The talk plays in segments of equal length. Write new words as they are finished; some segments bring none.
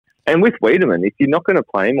And with Weideman, if you're not going to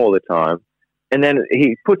play him all the time, and then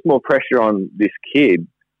he puts more pressure on this kid,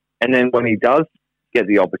 and then when he does get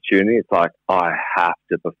the opportunity, it's like, I have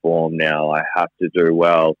to perform now. I have to do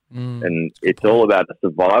well. And it's all about the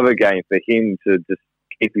survivor game for him to just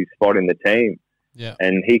keep his spot in the team. Yeah.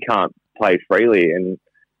 And he can't play freely. And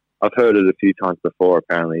I've heard it a few times before.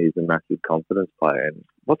 Apparently, he's a massive confidence player. And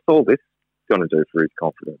what's all this going to do for his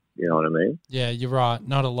confidence? You know what I mean? Yeah, you're right.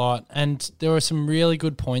 Not a lot. And there were some really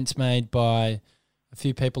good points made by a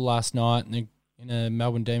few people last night in a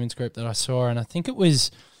Melbourne Demons group that I saw. And I think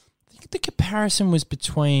the comparison was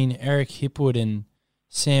between Eric Hipwood and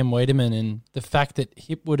Sam Weideman, and the fact that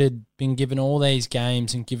Hipwood had been given all these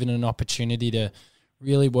games and given an opportunity to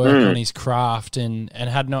really work on his craft and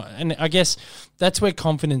I guess that's where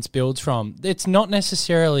confidence builds from. It's not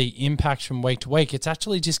necessarily impacts from week to week. It's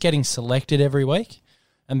actually just getting selected every week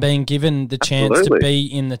and being given the chance to be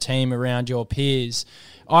in the team around your peers.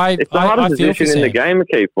 It's the hardest position in the game to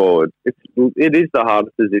keep forward. It is the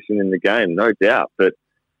hardest position in the game, no doubt. But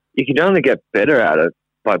you can only get better at it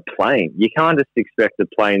by playing. You can't just expect to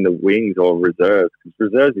play in the wings or reserves,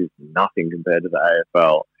 because reserves is nothing compared to the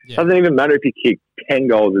AFL. Yeah. Doesn't even matter if you kick 10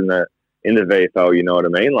 goals in the VFL, you know what I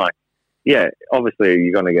mean? Like, yeah, obviously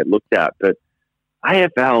you're going to get looked at, but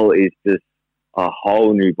AFL is just a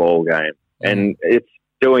whole new ball game, and it's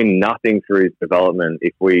doing nothing for his development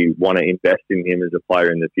if we want to invest in him as a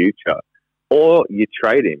player in the future. Or you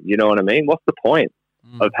trade him, you know what I mean? What's the point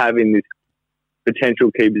of having this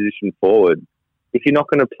potential key position forward if you're not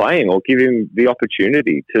going to play him or give him the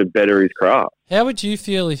opportunity to better his craft? How would you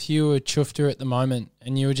feel if you were Choofta at the moment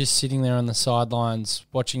and you were just sitting there on the sidelines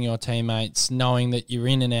watching your teammates, knowing that you're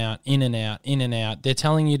in and out, in and out, in and out? They're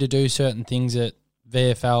telling you to do certain things at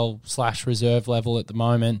VFL/reserve level at the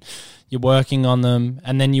moment. You're working on them,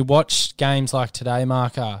 and then you watch games like today,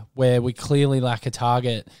 Marker, where we clearly lack a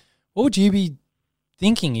target. What would you be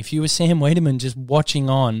thinking if you were Sam Weideman just watching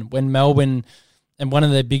on when Melbourne, and one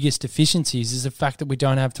of their biggest deficiencies is the fact that we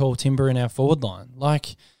don't have tall timber in our forward line?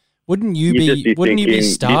 Like, wouldn't you be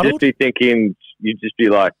startled? You'd just be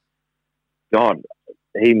like, God,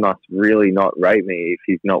 he must really not rate me if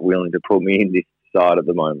he's not willing to put me in this side at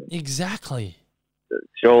the moment. Exactly.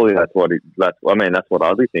 Surely that's what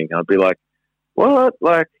I'd be thinking. I'd be like, what?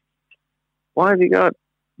 Like, why have you got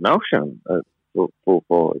Melsham at full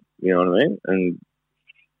forward? You know what I mean? And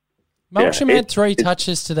Melsham had 3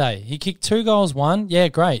 touches today. He kicked 2 goals, 1. Yeah,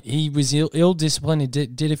 great. He was ill-disciplined. He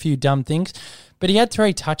did a few dumb things, but he had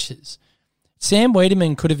 3 touches. Sam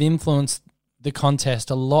Weideman could have influenced the contest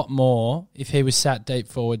a lot more if he was sat deep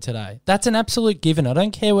forward today. That's an absolute given. I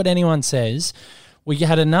don't care what anyone says. We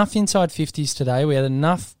had enough inside 50s today. We had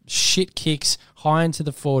enough shit kicks high into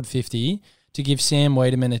the forward 50 to give Sam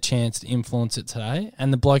Weideman a chance to influence it today,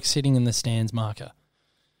 and the bloke sitting in the stands, Marker.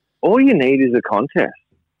 All you need is a contest.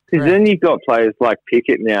 Because then you've got players like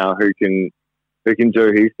Pickett now who can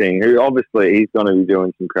do his thing, who obviously he's going to be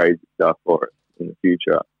doing some crazy stuff for us in the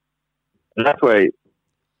future. And that's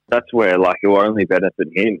where like it will only benefit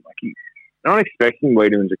him. Like I'm not expecting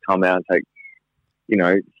Weideman to come out and take,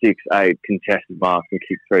 6, 8 contested marks and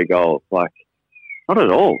kick 3 goals. Like, not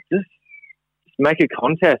at all. Just make a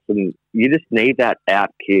contest, and you just need that out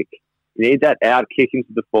kick. You need that out kick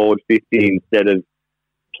into the forward 50 instead of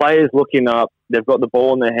players looking up. They've got the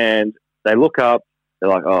ball in their hand. They look up. They're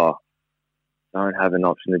like, oh, don't have an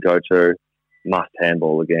option to go to. Must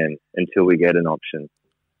handball again until we get an option.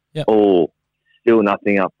 Yep. Oh, still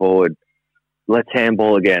nothing up forward. Let's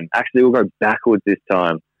handball again. Actually, we'll go backwards this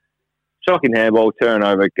time. Shocking handball,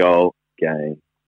 turnover, goal, game.